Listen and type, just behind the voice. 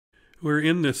We're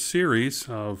in this series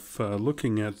of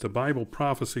looking at the Bible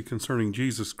prophecy concerning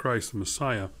Jesus Christ, the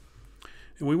Messiah.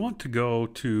 And we want to go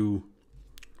to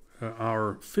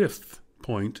our fifth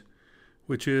point,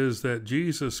 which is that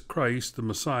Jesus Christ, the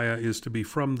Messiah, is to be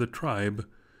from the tribe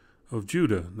of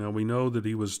Judah. Now we know that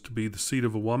he was to be the seed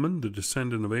of a woman, the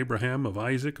descendant of Abraham, of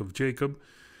Isaac, of Jacob,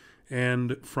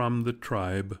 and from the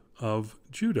tribe of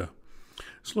Judah.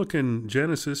 Let's look in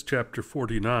Genesis chapter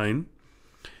 49.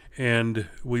 And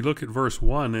we look at verse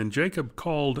 1, and Jacob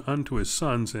called unto his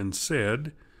sons and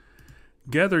said,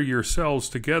 Gather yourselves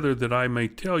together that I may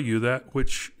tell you that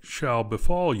which shall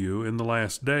befall you in the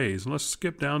last days. And let's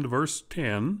skip down to verse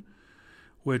 10,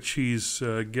 which he's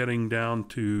getting down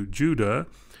to Judah.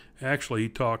 Actually, he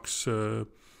talks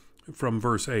from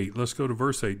verse 8. Let's go to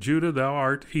verse 8. Judah, thou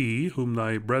art he whom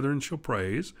thy brethren shall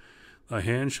praise. Thy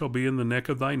hand shall be in the neck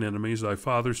of thine enemies. Thy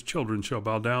father's children shall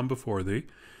bow down before thee.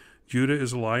 Judah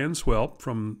is a lion's whelp.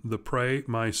 From the prey,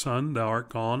 my son, thou art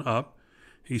gone up.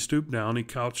 He stooped down, he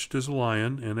couched as a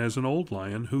lion, and as an old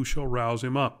lion, who shall rouse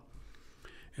him up?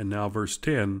 And now verse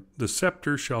 10, The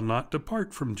scepter shall not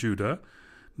depart from Judah,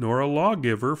 nor a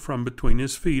lawgiver from between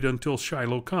his feet until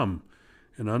Shiloh come,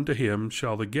 and unto him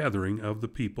shall the gathering of the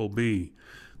people be.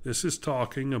 This is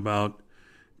talking about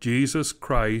Jesus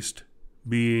Christ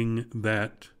being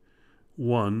that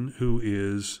one who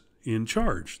is in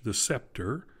charge. The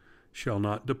scepter shall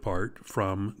not depart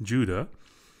from Judah,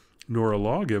 nor a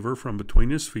lawgiver from between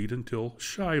his feet until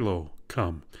Shiloh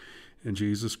come. And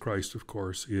Jesus Christ, of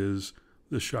course, is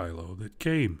the Shiloh that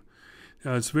came.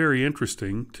 Now, it's very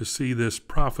interesting to see this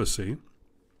prophecy,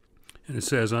 and it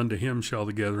says, Unto him shall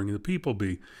the gathering of the people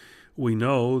be. We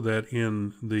know that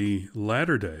in the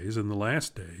latter days, in the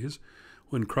last days,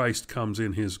 when Christ comes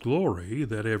in his glory,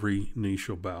 that every knee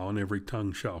shall bow and every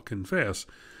tongue shall confess.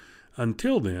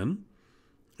 Until then,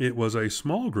 it was a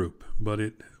small group, but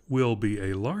it will be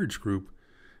a large group,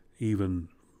 even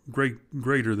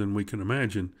greater than we can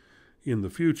imagine in the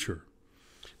future.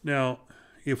 Now,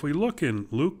 if we look in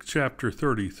Luke chapter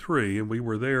 33, and we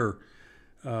were there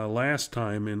last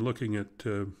time in looking at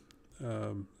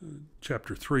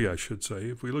chapter 3, I should say.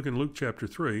 If we look in Luke chapter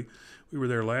 3, we were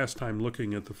there last time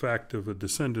looking at the fact of a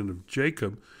descendant of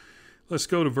Jacob. Let's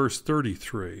go to verse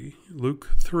 33, Luke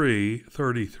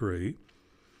 3:33.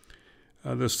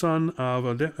 The son of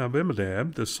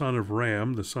Abinadab, the son of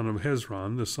Ram, the son of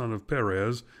Hezron, the son of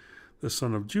Perez, the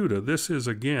son of Judah. This is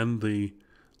again the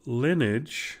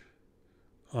lineage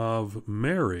of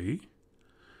Mary,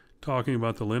 talking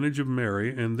about the lineage of Mary,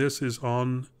 and this is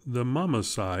on the mama's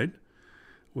side.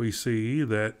 We see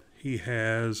that he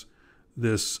has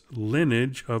this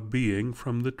lineage of being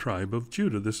from the tribe of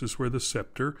Judah. This is where the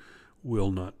scepter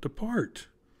will not depart.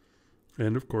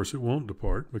 And of course it won't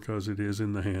depart because it is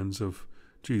in the hands of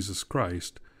Jesus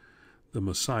Christ, the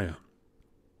Messiah.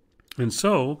 And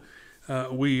so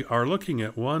we are looking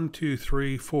at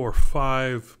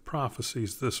 5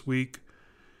 prophecies this week.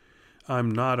 I'm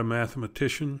not a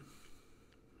mathematician.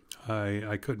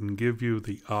 I couldn't give you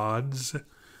the odds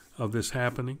of this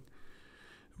happening,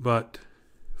 but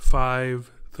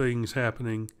 5 things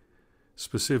happening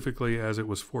specifically as it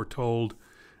was foretold,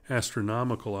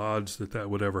 astronomical odds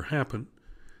that would ever happen.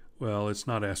 Well, it's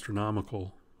not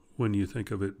astronomical when you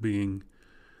think of it being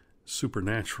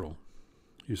supernatural,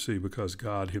 you see, because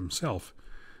God himself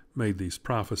made these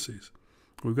prophecies.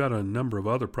 We've got a number of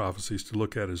other prophecies to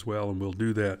look at as well, and we'll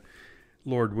do that,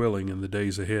 Lord willing, in the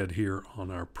days ahead here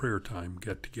on our prayer time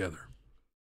get-together.